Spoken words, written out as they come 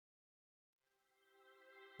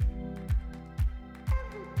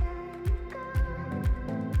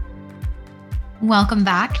Welcome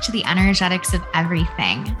back to the Energetics of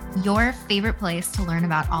Everything, your favorite place to learn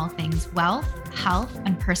about all things wealth, health,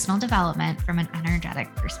 and personal development from an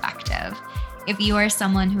energetic perspective. If you are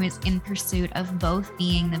someone who is in pursuit of both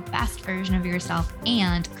being the best version of yourself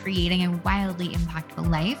and creating a wildly impactful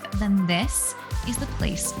life, then this is the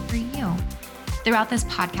place for you. Throughout this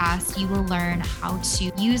podcast, you will learn how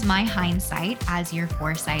to use my hindsight as your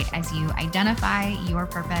foresight as you identify your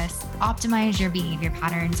purpose, optimize your behavior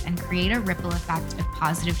patterns, and create a ripple effect of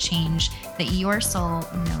positive change that your soul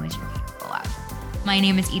knows you're capable of. My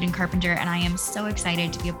name is Eden Carpenter, and I am so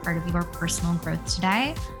excited to be a part of your personal growth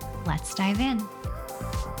today. Let's dive in.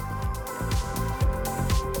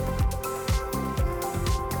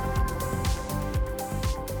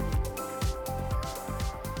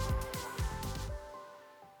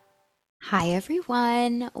 Hi,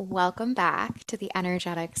 everyone. Welcome back to the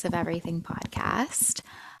Energetics of Everything podcast.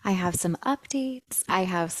 I have some updates, I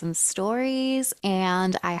have some stories,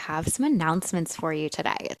 and I have some announcements for you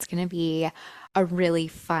today. It's going to be a really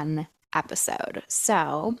fun episode.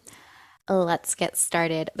 So let's get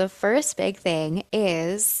started. The first big thing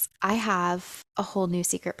is I have a whole new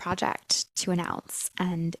secret project to announce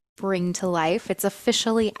and bring to life. It's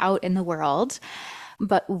officially out in the world.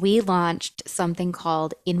 But we launched something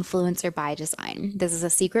called Influencer by Design. This is a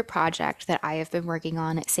secret project that I have been working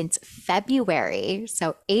on since February.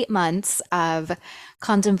 So 8 months of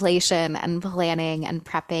contemplation and planning and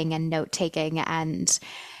prepping and note-taking and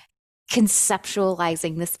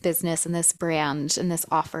conceptualizing this business and this brand and this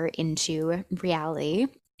offer into reality.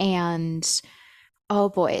 And oh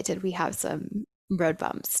boy, did we have some road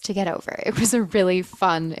bumps to get over. It was a really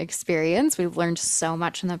fun experience. We've learned so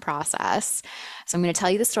much in the process. So I'm going to tell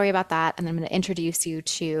you the story about that, and then I'm going to introduce you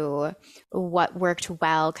to what worked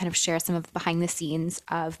well, kind of share some of the behind the scenes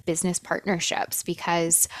of business partnerships,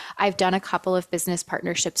 because I've done a couple of business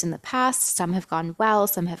partnerships in the past. Some have gone well,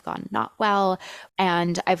 some have gone not well,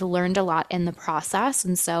 and I've learned a lot in the process.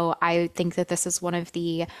 And so I think that this is one of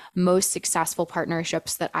the most successful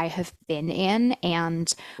partnerships that I have been in,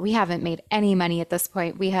 and we haven't made any money at this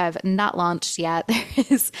point. We have not launched yet. There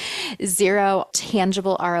is zero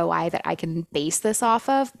tangible ROI that I can base this off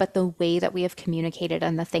of, but the way that we have communicated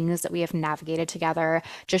and the things that we have navigated together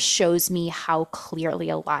just shows me how clearly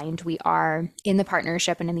aligned we are in the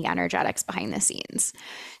partnership and in the energetics behind the scenes.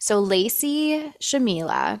 So Lacey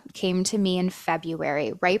Shamila came to me in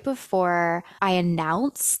February, right before I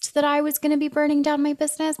announced that I was going to be burning down my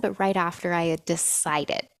business, but right after I had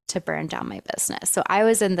decided to burn down my business. So I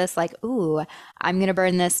was in this like, ooh, I'm going to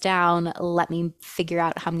burn this down. Let me figure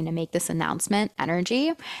out how I'm going to make this announcement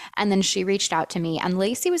energy. And then she reached out to me, and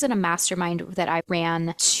Lacey was in a mastermind that I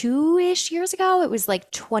ran 2-ish years ago. It was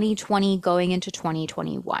like 2020 going into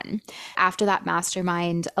 2021. After that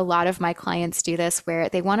mastermind, a lot of my clients do this where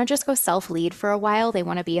they want to just go self-lead for a while. They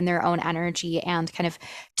want to be in their own energy and kind of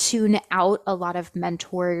tune out a lot of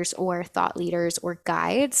mentors or thought leaders or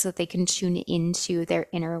guides so that they can tune into their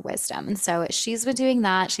inner wisdom. And so she's been doing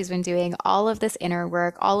that. She's been doing all of this inner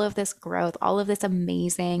work, all of this growth, all of this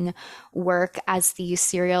amazing work as the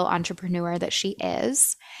serial entrepreneur that she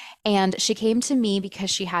is. And she came to me because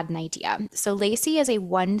she had an idea. So Lacey is a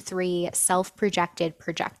 1-3 self-projected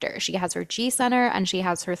projector. She has her G center and she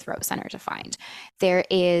has her throat center defined. There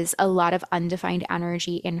is a lot of undefined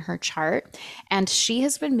energy in her chart, and she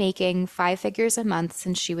has been making 5 figures a month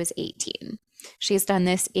since she was 18. She's done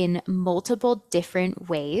this in multiple different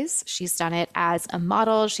ways. She's done it as a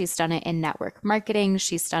model. She's done it in network marketing.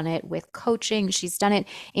 She's done it with coaching. She's done it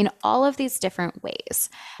in all of these different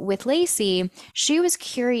ways. With Lacey, she was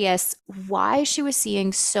curious why she was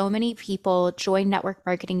seeing so many people join network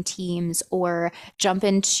marketing teams or jump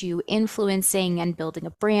into influencing and building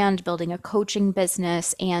a brand, building a coaching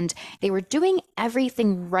business, and they were doing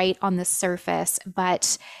everything right on the surface,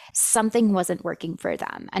 but something wasn't working for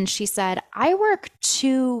them. And she said, I work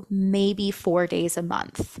 2, maybe 4 days a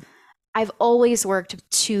month. I've always worked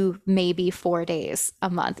 2, maybe 4 days a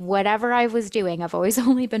month. Whatever I was doing, I've always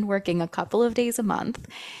only been working a couple of days a month.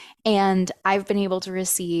 And I've been able to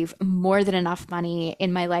receive more than enough money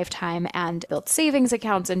in my lifetime and build savings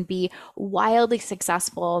accounts and be wildly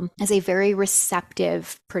successful as a very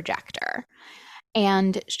receptive projector.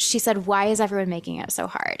 And she said, why is everyone making it so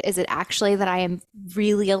hard? Is it actually that I am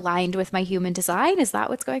really aligned with my human design? Is that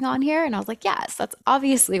what's going on here? And I was like, yes, that's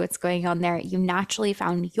obviously what's going on there. You naturally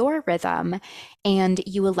found your rhythm and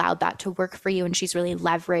you allowed that to work for you. And she's really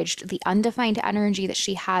leveraged the undefined energy that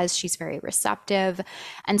she has. She's very receptive.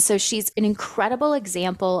 And so she's an incredible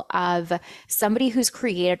example of somebody who's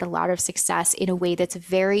created a lot of success in a way that's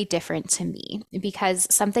very different to me.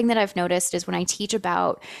 Because something that I've noticed is when I teach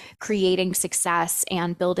about creating success success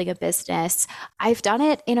and building a business, I've done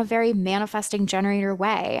it in a very manifesting generator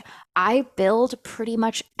way. I build pretty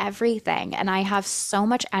much everything, and I have so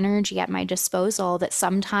much energy at my disposal that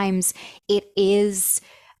sometimes it is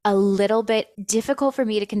a little bit difficult for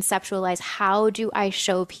me to conceptualize how do I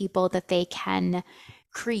show people that they can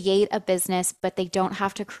create a business, but they don't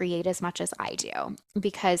have to create as much as I do.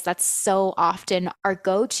 Because that's so often our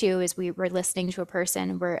go to is we're listening to a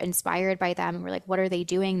person, we're inspired by them, and we're like, what are they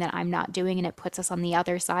doing that I'm not doing? And it puts us on the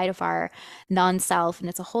other side of our non self, and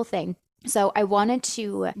it's a whole thing. So I wanted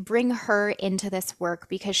to bring her into this work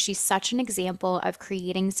because she's such an example of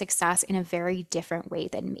creating success in a very different way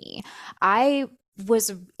than me. I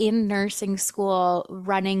was in nursing school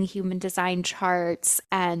running human design charts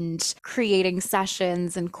and creating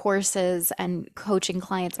sessions and courses and coaching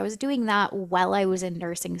clients. I was doing that while I was in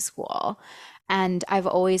nursing school. And I've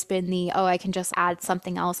always been oh, I can just add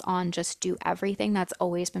something else on, just do everything. That's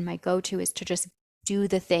always been my go-to, is to just do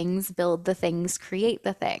the things, build the things, create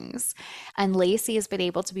the things. And Lacey has been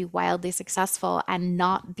able to be wildly successful and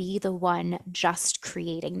not be the one just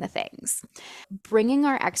creating the things. Bringing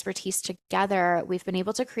our expertise together, we've been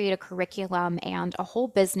able to create a curriculum and a whole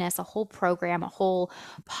business, a whole program, a whole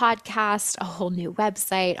podcast, a whole new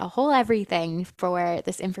website, a whole everything for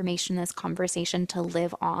this information, this conversation to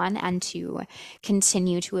live on and to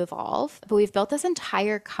continue to evolve. But we've built this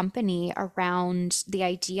entire company around the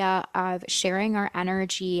idea of sharing our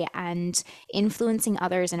energy and influencing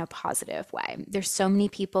others in a positive way. There's so many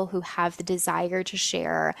people who have the desire to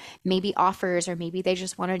share maybe offers, or maybe they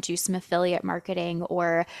just want to do some affiliate marketing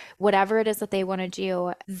or whatever it is that they want to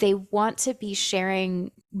do. They want to be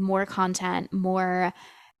sharing more content, more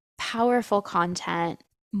powerful content,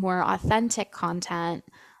 more authentic content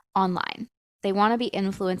online. They want to be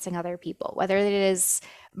influencing other people, whether it is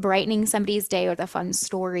brightening somebody's day with a fun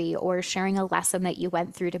story, or sharing a lesson that you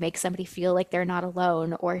went through to make somebody feel like they're not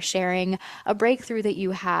alone, or sharing a breakthrough that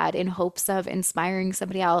you had in hopes of inspiring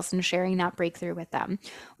somebody else and sharing that breakthrough with them.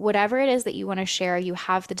 Whatever it is that you want to share, you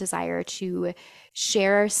have the desire to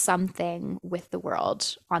share something with the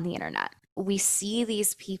world on the internet. We see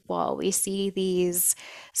these people, we see these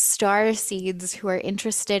star seeds who are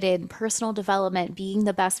interested in personal development, being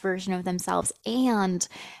the best version of themselves, and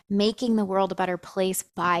making the world a better place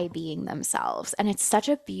by being themselves. And it's such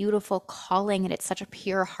a beautiful calling, and it's such a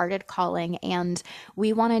pure-hearted calling. And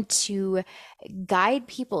we wanted to guide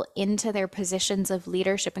people into their positions of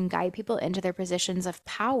leadership and guide people into their positions of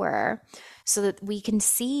power so that we can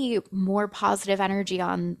see more positive energy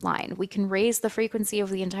online. We can raise the frequency of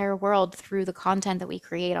the entire world through the content that we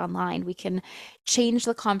create online. We can change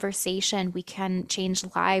the conversation. We can change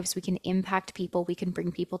lives. We can impact people. We can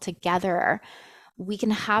bring people together. We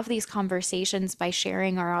can have these conversations by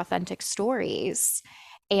sharing our authentic stories.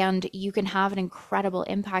 And you can have an incredible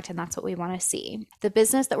impact, and that's what we want to see. The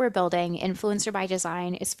business that we're building, Influencer by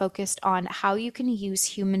Design, is focused on how you can use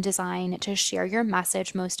human design to share your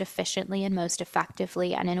message most efficiently and most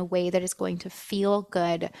effectively, and in a way that is going to feel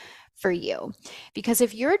good for you. Because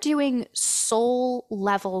if you're doing soul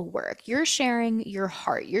level work, you're sharing your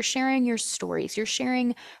heart, you're sharing your stories, you're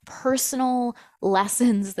sharing personal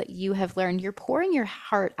lessons that you have learned, you're pouring your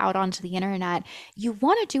heart out onto the internet, you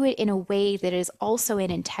want to do it in a way that is also in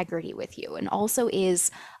integrity with you and also is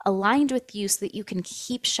aligned with you, so that you can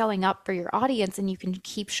keep showing up for your audience and you can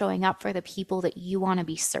keep showing up for the people that you want to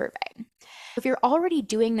be serving. If you're already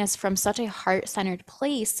doing this from such a heart-centered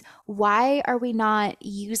place, why are we not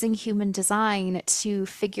using human design to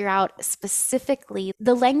figure out specifically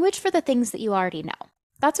the language for the things that you already know?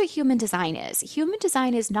 That's what human design is. Human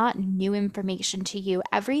design is not new information to you.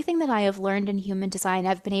 Everything that I have learned in human design,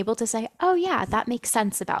 I've been able to say, oh yeah, that makes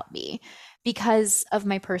sense about me because of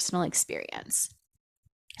my personal experience.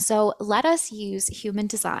 So let us use human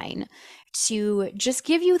design to just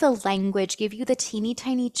give you the language, give you the teeny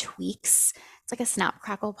tiny tweaks. It's like a snap,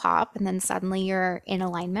 crackle, pop, and then suddenly you're in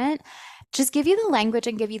alignment. Just give you the language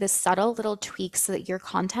and give you the subtle little tweaks so that your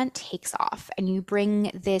content takes off and you bring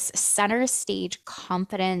this center stage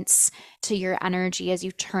confidence to your energy as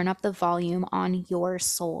you turn up the volume on your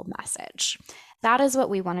soul message. That is what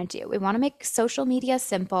we want to do. We want to make social media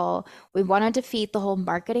simple. We want to defeat the whole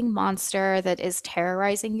marketing monster that is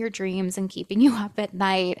terrorizing your dreams and keeping you up at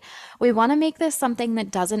night. We want to make this something that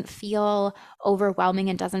doesn't feel overwhelming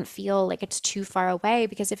and doesn't feel like it's too far away,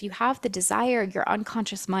 because if you have the desire, your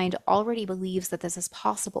unconscious mind already believes that this is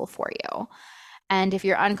possible for you. And if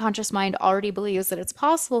your unconscious mind already believes that it's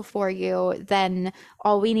possible for you, then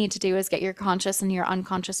all we need to do is get your conscious and your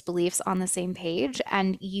unconscious beliefs on the same page,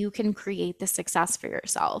 and you can create the success for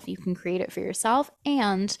yourself. You can create it for yourself,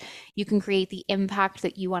 and you can create the impact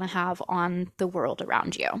that you want to have on the world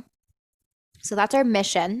around you. So that's our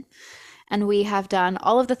mission. And we have done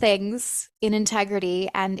all of the things in integrity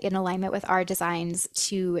and in alignment with our designs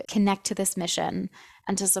to connect to this mission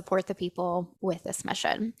and to support the people with this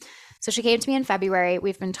mission. So she came to me in February.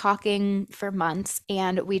 We've been talking for months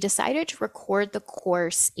and we decided to record the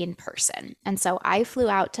course in person. And so I flew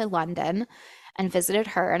out to London and visited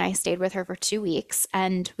her, and I stayed with her for 2 weeks.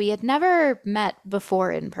 And we had never met before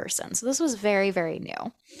in person. So this was very, very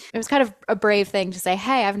new. It was kind of a brave thing to say,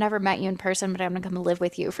 hey, I've never met you in person, but I'm going to come live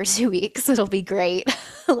with you for 2 weeks. It'll be great.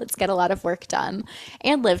 Let's get a lot of work done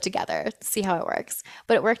and live together, see how it works.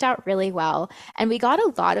 But it worked out really well. And we got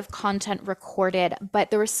a lot of content recorded,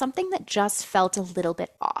 but there was something that just felt a little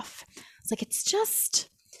bit off. It's like, it's just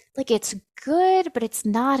like, it's good, but it's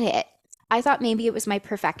not it. I thought maybe it was my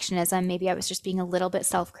perfectionism. Maybe I was just being a little bit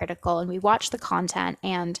self-critical. And we watched the content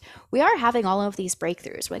and we are having all of these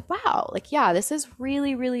breakthroughs. We're like, wow, like, yeah, this is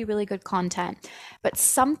really, really, really good content. But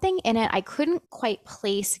something in it, I couldn't quite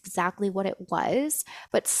place exactly what it was,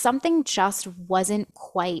 but something just wasn't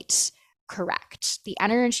quite correct. The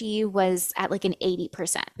energy was at like an 80%.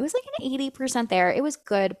 It was like an 80% there. It was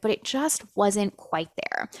good, but it just wasn't quite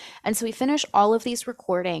there. And so we finished all of these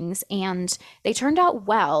recordings and they turned out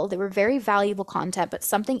well. They were very valuable content, but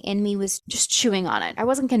something in me was just chewing on it. I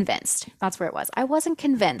wasn't convinced. That's where it was. I wasn't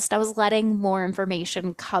convinced. I was letting more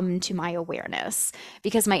information come to my awareness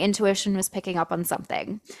because my intuition was picking up on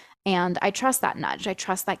something. And I trust that nudge. I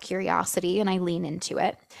trust that curiosity and I lean into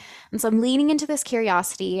it. And so I'm leaning into this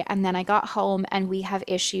curiosity. And then I got home and we have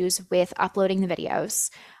issues with uploading the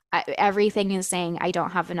videos. Everything is saying I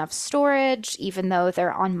don't have enough storage, even though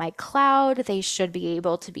they're on my cloud. They should be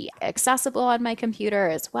able to be accessible on my computer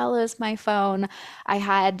as well as my phone. I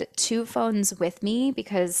had 2 phones with me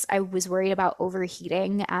because I was worried about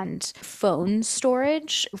overheating and phone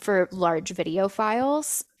storage for large video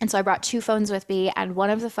files. And so I brought 2 phones with me, and one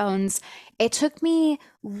of the phones, it took me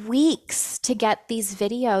weeks to get these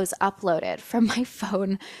videos uploaded from my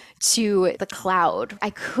phone to the cloud. I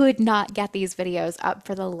could not get these videos up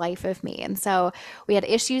for the life of me. And so we had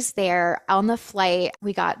issues there. On the flight,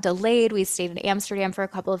 we got delayed. We stayed in Amsterdam for a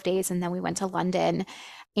couple of days, and then we went to London.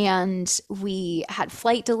 And we had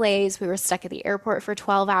flight delays. We were stuck at the airport for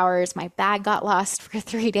 12 hours. My bag got lost for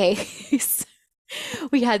 3 days.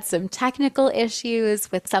 We had some technical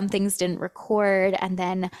issues with some things didn't record, and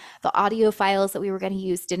then the audio files that we were going to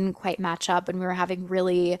use didn't quite match up, and we were having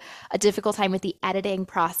really a difficult time with the editing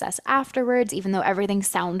process afterwards. Even though everything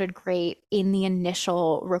sounded great in the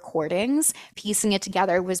initial recordings, piecing it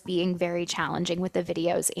together was being very challenging with the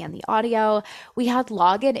videos and the audio. We had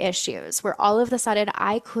login issues where all of a sudden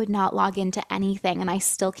I could not log into anything, and I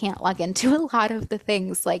still can't log into a lot of the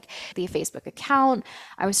things like the Facebook account.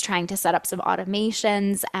 I was trying to set up some automation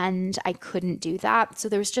and I couldn't do that. So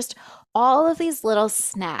there was just all of these little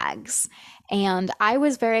snags. And I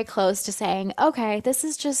was very close to saying, okay, this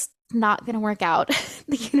is just not going to work out.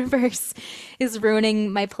 The universe is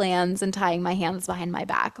ruining my plans and tying my hands behind my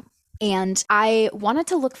back. And I wanted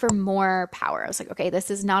to look for more power. I was like, okay, this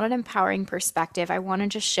is not an empowering perspective. I want to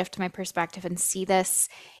just shift my perspective and see this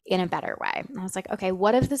in a better way. And I was like, okay,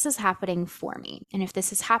 what if this is happening for me? And if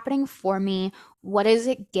this is happening for me, what is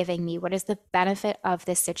it giving me? What is the benefit of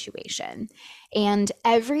this situation? And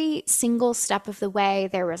every single step of the way,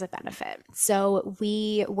 there was a benefit. So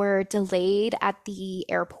we were delayed at the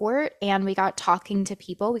airport and we got talking to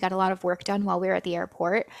people. We got a lot of work done while we were at the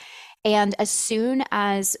airport. And as soon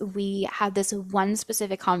as we had this one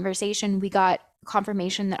specific conversation, we got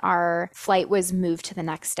confirmation that our flight was moved to the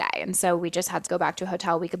next day. And so we just had to go back to a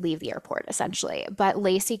hotel. We could leave the airport essentially. But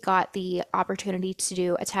Lacey got the opportunity to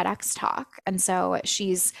do a TEDx talk. And so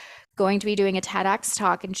she's going to be doing a TEDx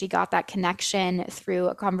talk, and she got that connection through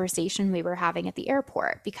a conversation we were having at the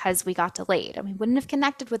airport because we got delayed. And we wouldn't have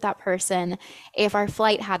connected with that person if our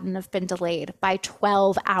flight hadn't have been delayed by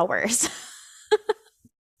 12 hours.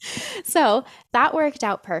 So that worked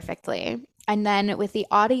out perfectly. And then with the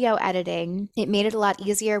audio editing, it made it a lot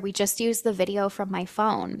easier. We just used the video from my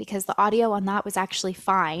phone because the audio on that was actually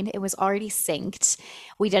fine. It was already synced.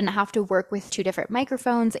 We didn't have to work with 2 different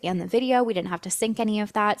microphones and the video. We didn't have to sync any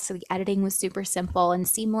of that. So the editing was super simple and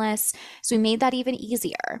seamless. So we made that even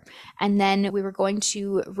easier. And then we were going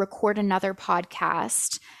to record another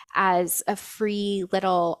podcast as a free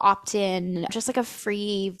little opt-in, just like a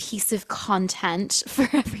free piece of content for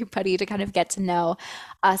everybody to kind of get to know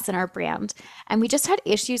us and our brand. And we just had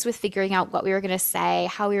issues with figuring out what we were going to say,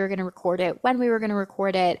 how we were going to record it, when we were going to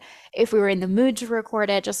record it, if we were in the mood to record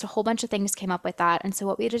it. Just a whole bunch of things came up with that. And so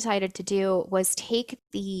what we decided to do was take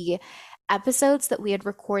the episodes that we had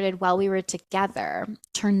recorded while we were together,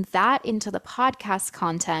 turn that into the podcast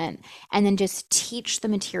content, and then just teach the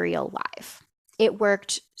material live. it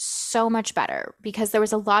worked so much better because there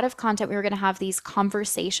was a lot of content. We were going to have these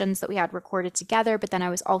conversations that we had recorded together, but then I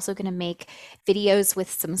was also going to make videos with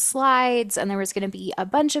some slides, and there was going to be a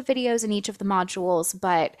bunch of videos in each of the modules,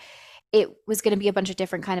 but it was going to be a bunch of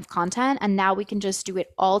different kind of content, and now we can just do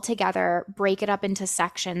it all together, break it up into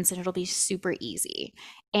sections, and it'll be super easy.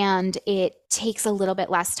 And it takes a little bit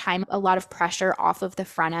less time, a lot of pressure off of the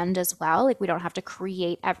front end as well. Like we don't have to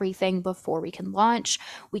create everything before we can launch.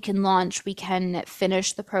 We can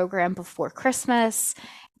finish the program before Christmas,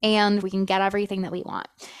 and we can get everything that we want.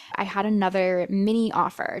 I had another mini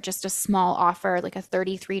offer, just a small offer, like a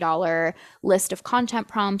 $33 list of content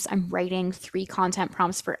prompts. I'm writing 3 content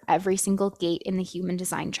prompts for every single gate in the human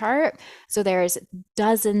design chart. So there's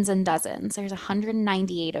dozens and dozens. There's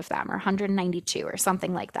 198 of them, or 192 or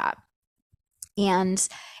something like that. And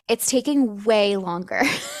it's taking way longer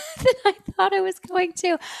than I thought it was going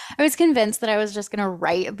to. I was convinced that I was just going to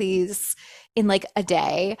write these in like a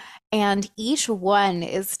day, and each one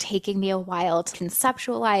is taking me a while to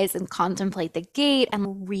conceptualize and contemplate the gate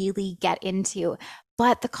and really get into.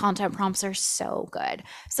 But the content prompts are so good.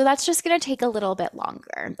 So that's just going to take a little bit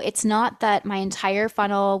longer. It's not that my entire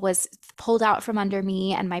funnel was pulled out from under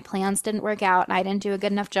me and my plans didn't work out and I didn't do a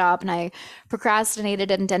good enough job and I procrastinated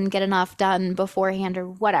and didn't get enough done beforehand or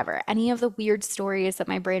whatever. Any of the weird stories that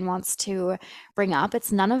my brain wants to bring up,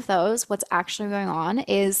 it's none of those. What's actually going on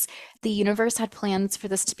is the universe had plans for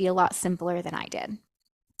this to be a lot simpler than I did.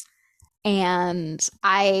 And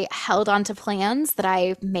I held on to plans that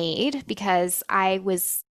I made because I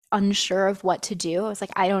was unsure of what to do. I was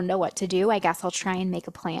like, I don't know what to do. I guess I'll try and make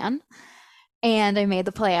a plan. And I made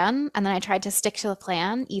the plan, and then I tried to stick to the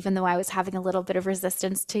plan, even though I was having a little bit of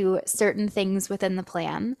resistance to certain things within the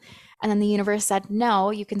plan. And then the universe said,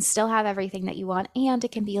 no, you can still have everything that you want, and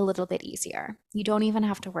it can be a little bit easier. You don't even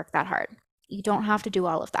have to work that hard. You don't have to do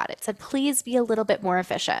all of that. It said, please be a little bit more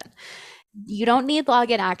efficient. You don't need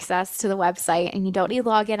login access to the website, and you don't need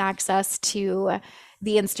login access to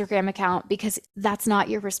the Instagram account because that's not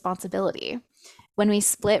your responsibility. When we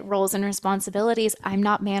split roles and responsibilities, I'm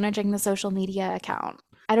not managing the social media account.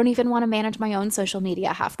 I don't even want to manage my own social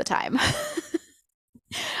media half the time.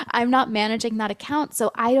 I'm not managing that account,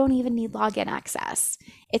 so I don't even need login access.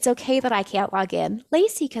 It's okay that I can't log in.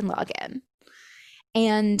 Lacey can log in.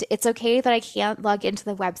 And it's okay that I can't log into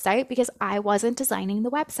the website because I wasn't designing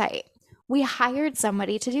the website. We hired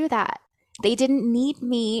somebody to do that. They didn't need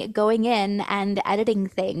me going in and editing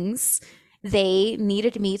things. They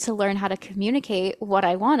needed me to learn how to communicate what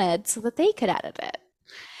I wanted so that they could edit it.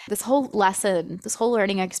 This whole lesson, this whole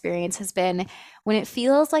learning experience has been when it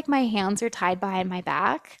feels like my hands are tied behind my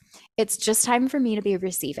back, it's just time for me to be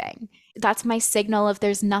receiving. That's my signal of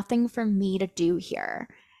there's nothing for me to do here.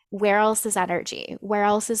 Where else is energy? Where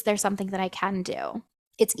else is there something that I can do?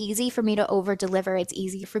 It's easy for me to over deliver. It's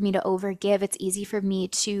easy for me to over give. It's easy for me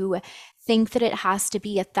to think that it has to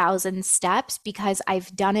be 1,000 steps because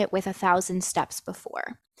I've done it with 1,000 steps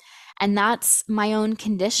before. And that's my own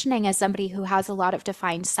conditioning as somebody who has a lot of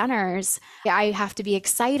defined centers. I have to be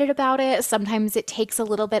excited about it. Sometimes it takes a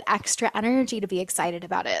little bit extra energy to be excited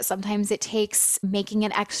about it. Sometimes it takes making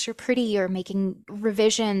it extra pretty or making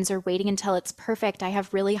revisions or waiting until it's perfect. I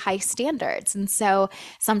have really high standards. And so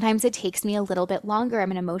sometimes it takes me a little bit longer. I'm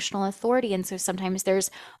an emotional authority. And so sometimes there's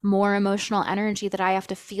more emotional energy that I have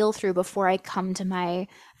to feel through before I come to my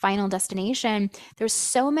final destination. There's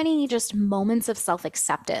so many just moments of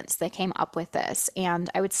self-acceptance that came up with this. And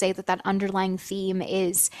I would say that that underlying theme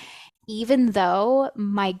is, even though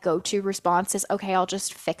my go-to response is, okay, I'll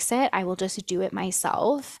just fix it, I will just do it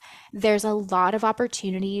myself, there's a lot of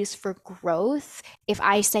opportunities for growth if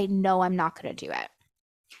I say, no, I'm not going to do it.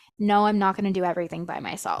 No, I'm not going to do everything by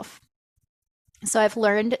myself. So I've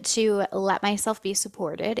learned to let myself be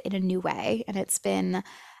supported in a new way, and it's been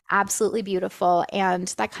absolutely beautiful. And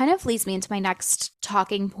that kind of leads me into my next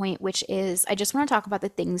talking point, which is I just want to talk about the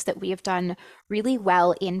things that we have done really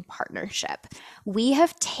well in partnership. We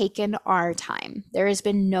have taken our time. There has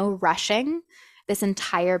been no rushing this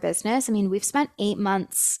entire business. I mean, we've spent 8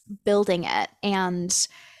 months building it, and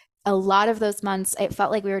a lot of those months, it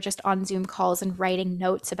felt like we were just on Zoom calls and writing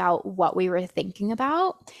notes about what we were thinking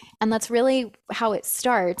about. And that's really how it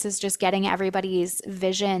starts, is just getting everybody's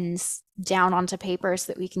visions down onto paper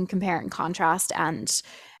so that we can compare and contrast and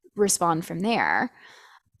respond from there.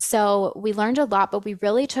 So we learned a lot, but we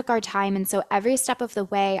really took our time. And so every step of the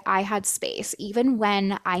way, I had space. Even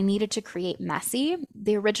when I needed to create Messy,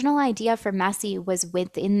 the original idea for Messy was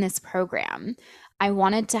within this program. I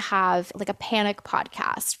wanted to have like a panic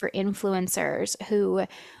podcast for influencers who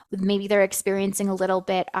maybe they're experiencing a little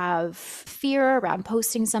bit of fear around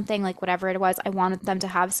posting something, like whatever it was. I wanted them to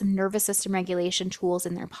have some nervous system regulation tools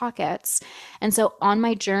in their pockets. And so on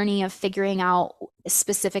my journey of figuring out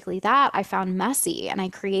specifically that, I found Messy and I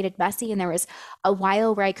created Messy. And there was a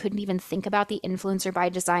while where I couldn't even think about the Influencer by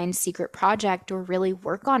Design secret project or really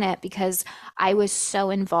work on it because I was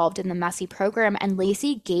so involved in the Messy program. And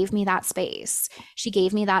Lacey gave me that space. She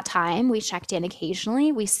gave me that time. We checked in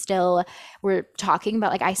occasionally. We still were talking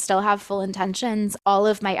about, like, I still have full intentions. All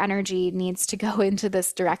of my energy needs to go into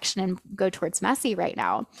this direction and go towards Messy right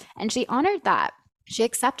now. And she honored that. She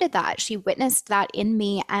accepted that. She witnessed that in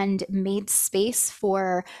me and made space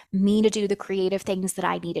for me to do the creative things that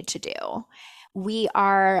I needed to do. We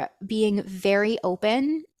are being very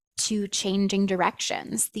open to changing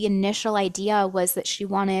directions. The initial idea was that she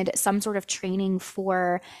wanted some sort of training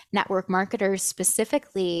for network marketers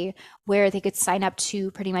specifically, where they could sign up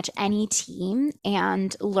to pretty much any team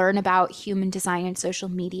and learn about human design and social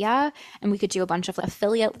media. And we could do a bunch of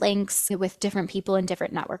affiliate links with different people in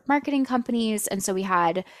different network marketing companies. And so we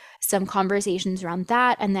had some conversations around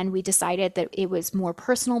that. And then we decided that it was more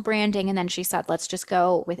personal branding. And then she said, let's just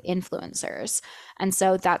go with influencers. And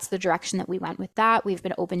so that's the direction that we went with that. We've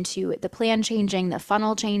been open to the plan changing, the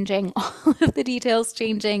funnel changing, all of the details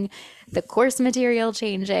changing, the course material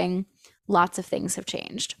changing. Lots of things have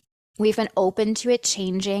changed. We've been open to it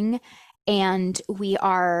changing, and we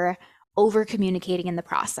are over communicating in the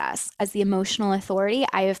process. As the emotional authority,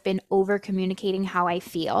 I have been over communicating how I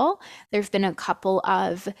feel. There've been a couple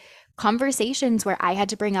of conversations where I had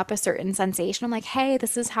to bring up a certain sensation. I'm like, hey,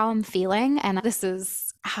 this is how I'm feeling, and this is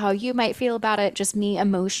how you might feel about it, just me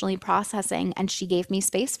emotionally processing. And she gave me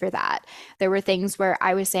space for that. There were things where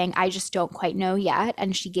I was saying, I just don't quite know yet.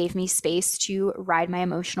 And she gave me space to ride my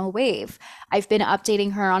emotional wave. I've been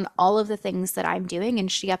updating her on all of the things that I'm doing,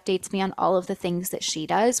 and she updates me on all of the things that she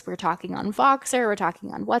does. We're talking on Voxer, we're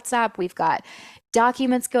talking on WhatsApp, we've got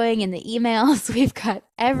documents going in the emails, we've got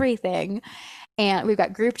everything. And we've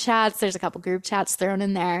got group chats. There's a couple group chats thrown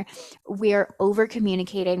in there. We're over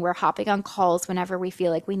communicating. We're hopping on calls whenever we feel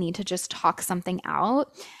like we need to just talk something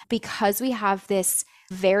out, because we have this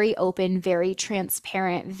very open, very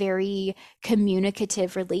transparent, very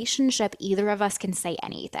communicative relationship. Either of us can say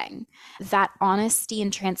anything. That honesty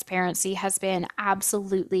and transparency has been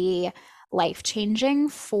absolutely life-changing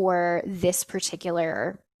for this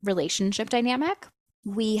particular relationship dynamic.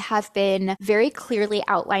 We have been very clearly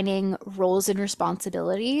outlining roles and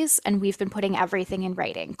responsibilities, and we've been putting everything in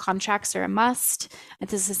writing. Contracts are a must.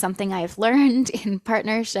 This is something I've learned in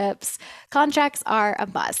partnerships. Contracts are a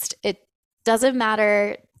must. It doesn't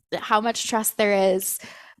matter how much trust there is.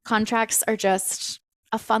 Contracts are just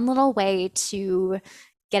a fun little way to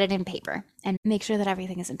get it in paper and make sure that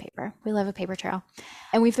everything is in paper. We love a paper trail.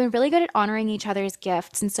 And we've been really good at honoring each other's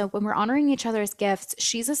gifts. And so when we're honoring each other's gifts,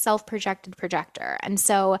 she's a self-projected projector. And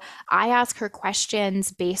so I ask her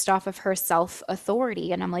questions based off of her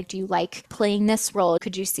self-authority. And I'm like, do you like playing this role?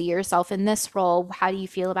 Could you see yourself in this role? How do you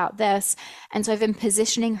feel about this? And so I've been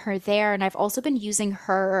positioning her there. And I've also been using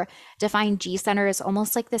her defined G center as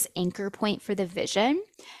almost like this anchor point for the vision.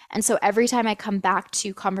 And so every time I come back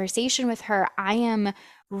to conversation with her, I am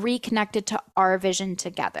reconnected to our vision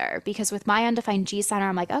together. Because with my undefined G center,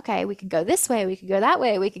 I'm like, okay, we could go this way, we could go that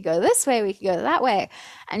way, we could go this way, we could go that way.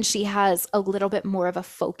 And she has a little bit more of a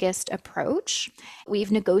focused approach.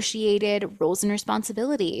 We've negotiated roles and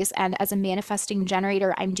responsibilities. And as a manifesting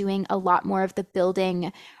generator, I'm doing a lot more of the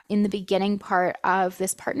building in the beginning part of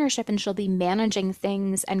this partnership, and she'll be managing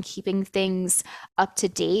things and keeping things up to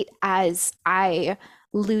date as I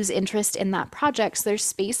lose interest in that project. So there's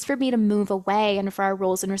space for me to move away and for our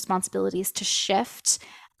roles and responsibilities to shift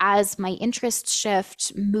as my interests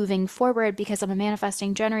shift moving forward, because I'm a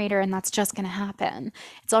manifesting generator and that's just going to happen.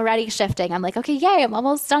 It's already shifting. I'm like, okay, yay, I'm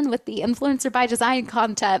almost done with the influencer by design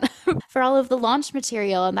content for all of the launch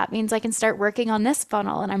material. And that means I can start working on this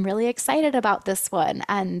funnel. And I'm really excited about this one.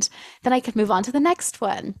 And then I could move on to the next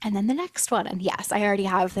one and then the next one. And yes, I already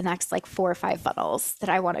have the next like 4 or 5 funnels that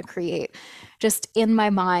I want to create just in my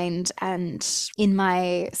mind and in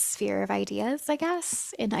my sphere of ideas, I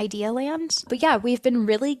guess, in idea land. But yeah, we've been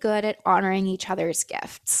really good at honoring each other's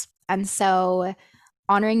gifts. And so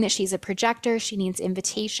honoring that she's a projector, she needs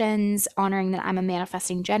invitations, honoring that I'm a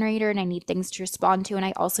manifesting generator and I need things to respond to, and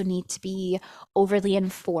I also need to be overly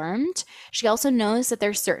informed. She also knows that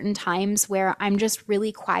there's certain times where I'm just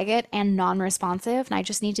really quiet and non-responsive, and I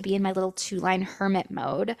just need to be in my little 2-line hermit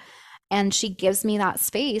mode. And she gives me that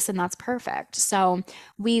space, and that's perfect. So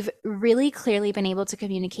we've really clearly been able to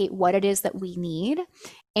communicate what it is that we need.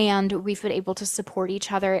 And we've been able to support each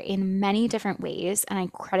other in many different ways. And I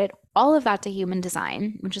credit all of that to human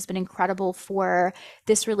design, which has been incredible for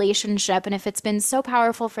this relationship. And if it's been so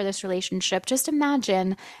powerful for this relationship, just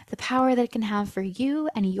imagine the power that it can have for you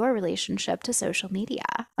and your relationship to social media.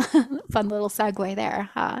 Fun little segue there,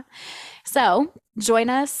 huh? So join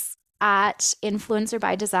us at Influencer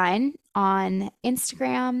by Design on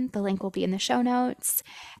Instagram. The link will be in the show notes.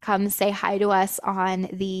 Come say hi to us on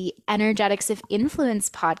the Energetics of Influence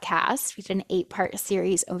podcast. We did an 8-part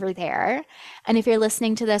series over there. And if you're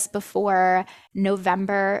listening to this before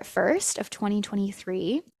November 1st of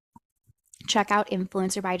 2023, check out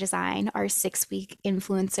Influencer by Design, our 6-week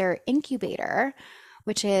influencer incubator,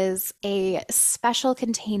 which is a special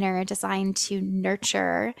container designed to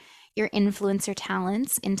nurture your influencer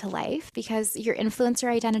talents into life, because your influencer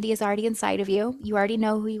identity is already inside of you. You already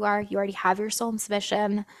know who you are. You already have your soul's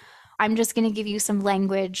mission. I'm just going to give you some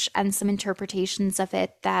language and some interpretations of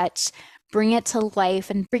it that bring it to life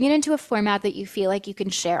and bring it into a format that you feel like you can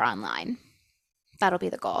share online. That'll be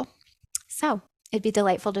the goal. So it'd be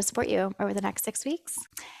delightful to support you over the next 6 weeks.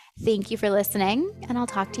 Thank you for listening, and I'll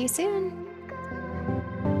talk to you soon.